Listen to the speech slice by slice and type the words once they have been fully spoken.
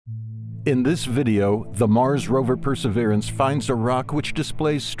In this video, the Mars rover Perseverance finds a rock which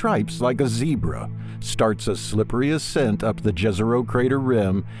displays stripes like a zebra, starts a slippery ascent up the Jezero crater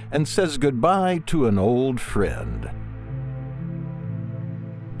rim, and says goodbye to an old friend.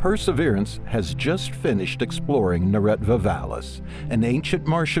 Perseverance has just finished exploring Neretva Vallis, an ancient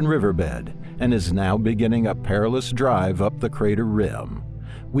Martian riverbed, and is now beginning a perilous drive up the crater rim.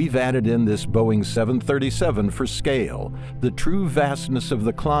 We've added in this Boeing 737 for scale. The true vastness of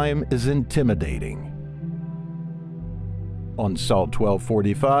the climb is intimidating. On Sol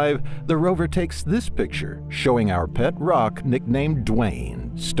 1245, the rover takes this picture showing our pet rock nicknamed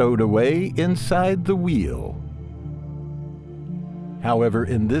Dwayne, stowed away inside the wheel. However,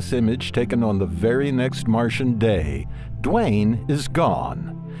 in this image taken on the very next Martian day, Dwayne is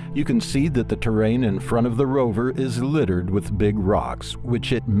gone. You can see that the terrain in front of the rover is littered with big rocks,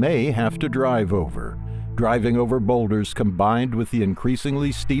 which it may have to drive over. Driving over boulders combined with the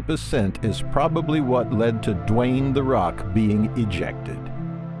increasingly steep ascent is probably what led to Dwayne the rock being ejected.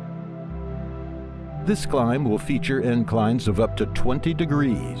 This climb will feature inclines of up to 20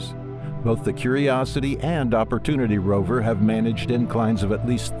 degrees. Both the Curiosity and Opportunity rover have managed inclines of at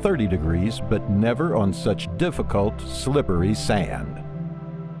least 30 degrees, but never on such difficult, slippery sand.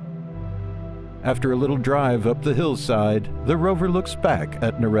 After a little drive up the hillside, the rover looks back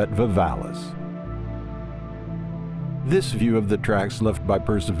at Neretva Vallis. This view of the tracks left by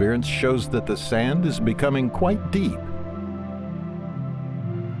Perseverance shows that the sand is becoming quite deep.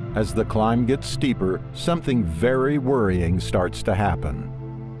 As the climb gets steeper, something very worrying starts to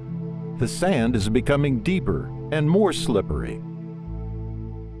happen. The sand is becoming deeper and more slippery.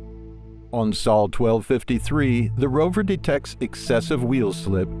 On Sol 1253, the rover detects excessive wheel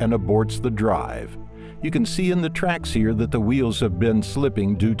slip and aborts the drive. You can see in the tracks here that the wheels have been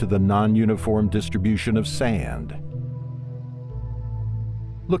slipping due to the non-uniform distribution of sand.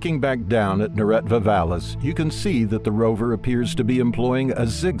 Looking back down at Neretva Vallis, you can see that the rover appears to be employing a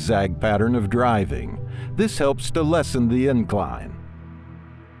zigzag pattern of driving. This helps to lessen the incline.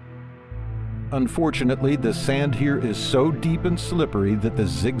 Unfortunately, the sand here is so deep and slippery that the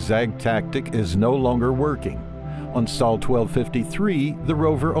zigzag tactic is no longer working. On Sol 1253, the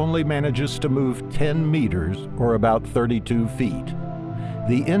rover only manages to move 10 meters, or about 32 feet.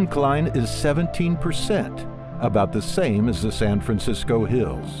 The incline is 17%, about the same as the San Francisco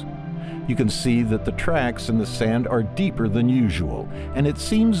Hills. You can see that the tracks in the sand are deeper than usual, and it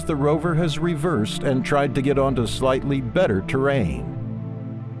seems the rover has reversed and tried to get onto slightly better terrain.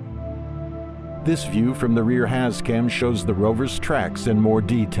 This view from the rear hazcam shows the rover's tracks in more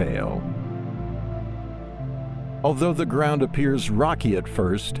detail. Although the ground appears rocky at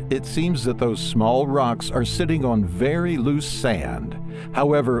first, it seems that those small rocks are sitting on very loose sand.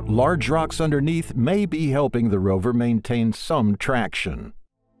 However, large rocks underneath may be helping the rover maintain some traction.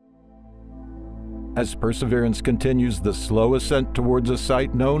 As Perseverance continues the slow ascent towards a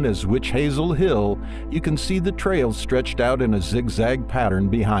site known as Witch Hazel Hill, you can see the trail stretched out in a zigzag pattern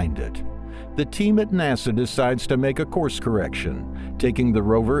behind it. The team at NASA decides to make a course correction, taking the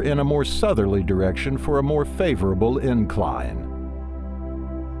rover in a more southerly direction for a more favorable incline.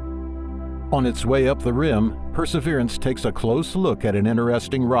 On its way up the rim, Perseverance takes a close look at an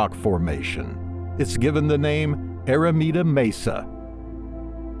interesting rock formation. It's given the name Arama Mesa.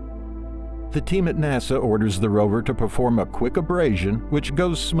 The team at NASA orders the rover to perform a quick abrasion, which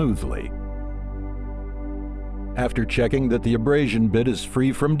goes smoothly. After checking that the abrasion bit is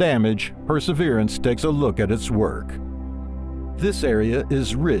free from damage, Perseverance takes a look at its work. This area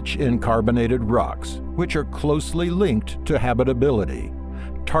is rich in carbonated rocks, which are closely linked to habitability.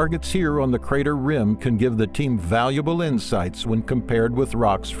 Targets here on the crater rim can give the team valuable insights when compared with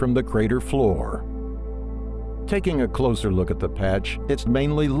rocks from the crater floor. Taking a closer look at the patch, it's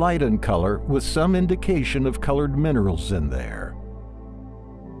mainly light in color with some indication of colored minerals in there.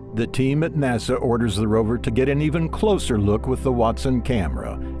 The team at NASA orders the rover to get an even closer look with the Watson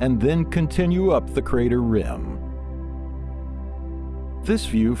camera and then continue up the crater rim. This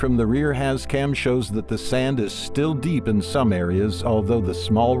view from the rear hazcam shows that the sand is still deep in some areas, although the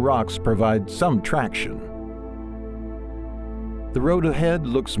small rocks provide some traction. The road ahead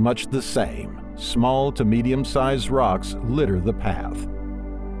looks much the same. Small to medium-sized rocks litter the path.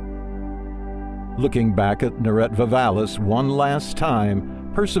 Looking back at Neretva Vallis one last time,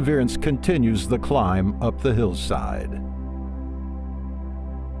 Perseverance continues the climb up the hillside.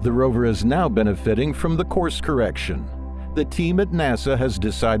 The rover is now benefiting from the course correction. The team at NASA has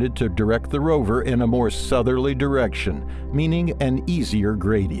decided to direct the rover in a more southerly direction, meaning an easier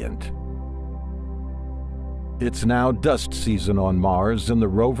gradient. It's now dust season on Mars, and the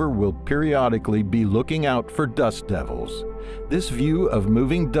rover will periodically be looking out for dust devils. This view of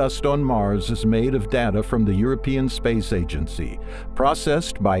moving dust on Mars is made of data from the European Space Agency,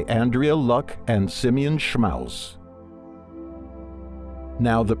 processed by Andrea Luck and Simeon Schmaus.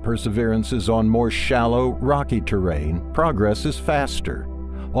 Now that Perseverance is on more shallow, rocky terrain, progress is faster.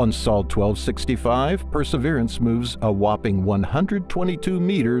 On Sol 1265, Perseverance moves a whopping 122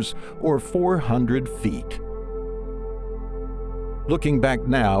 meters or 400 feet. Looking back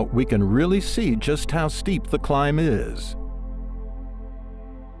now, we can really see just how steep the climb is.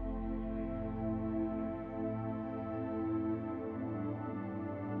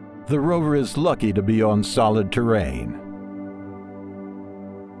 The rover is lucky to be on solid terrain.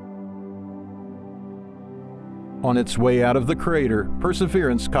 On its way out of the crater,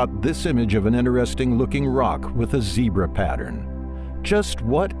 Perseverance caught this image of an interesting-looking rock with a zebra pattern. Just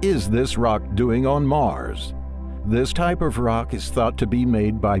what is this rock doing on Mars? This type of rock is thought to be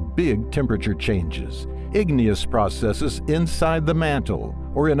made by big temperature changes, igneous processes inside the mantle,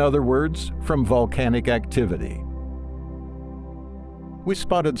 or in other words, from volcanic activity. We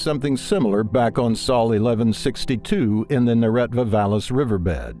spotted something similar back on Sol 1162 in the Neretva Vallis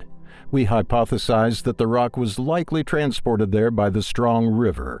riverbed. We hypothesized that the rock was likely transported there by the strong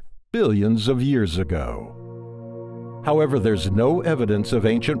river, billions of years ago. However, there's no evidence of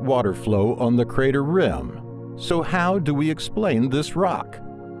ancient water flow on the crater rim. So how do we explain this rock?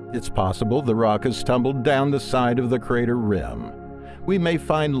 It's possible the rock has tumbled down the side of the crater rim. We may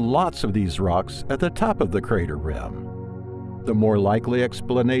find lots of these rocks at the top of the crater rim. The more likely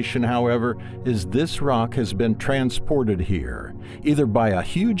explanation, however, is this rock has been transported here, either by a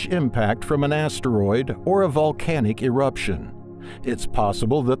huge impact from an asteroid or a volcanic eruption. It's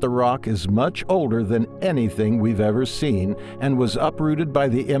possible that the rock is much older than anything we've ever seen and was uprooted by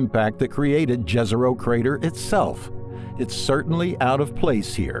the impact that created Jezero Crater itself. It's certainly out of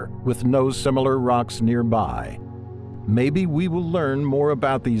place here, with no similar rocks nearby. Maybe we will learn more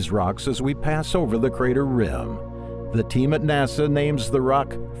about these rocks as we pass over the crater rim. The team at NASA names the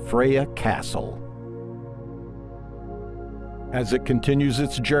rock Freya Castle. As it continues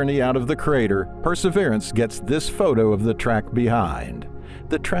its journey out of the crater, Perseverance gets this photo of the track behind.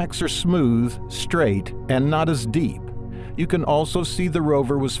 The tracks are smooth, straight, and not as deep. You can also see the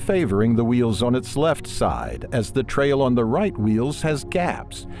rover was favoring the wheels on its left side, as the trail on the right wheels has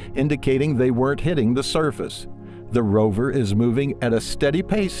gaps, indicating they weren't hitting the surface. The rover is moving at a steady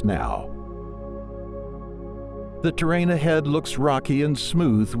pace now. The terrain ahead looks rocky and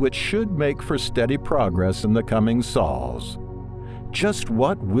smooth, which should make for steady progress in the coming sols. Just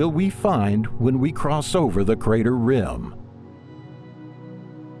what will we find when we cross over the crater rim?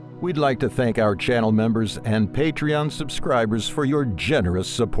 We'd like to thank our channel members and Patreon subscribers for your generous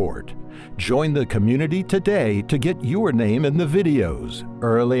support. Join the community today to get your name in the videos,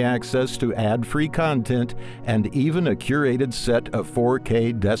 early access to ad-free content, and even a curated set of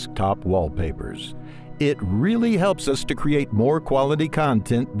 4K desktop wallpapers. It really helps us to create more quality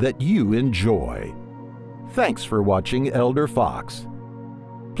content that you enjoy. Thanks for watching ElderFox.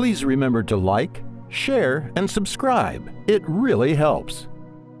 Please remember to like, share, and subscribe. It really helps.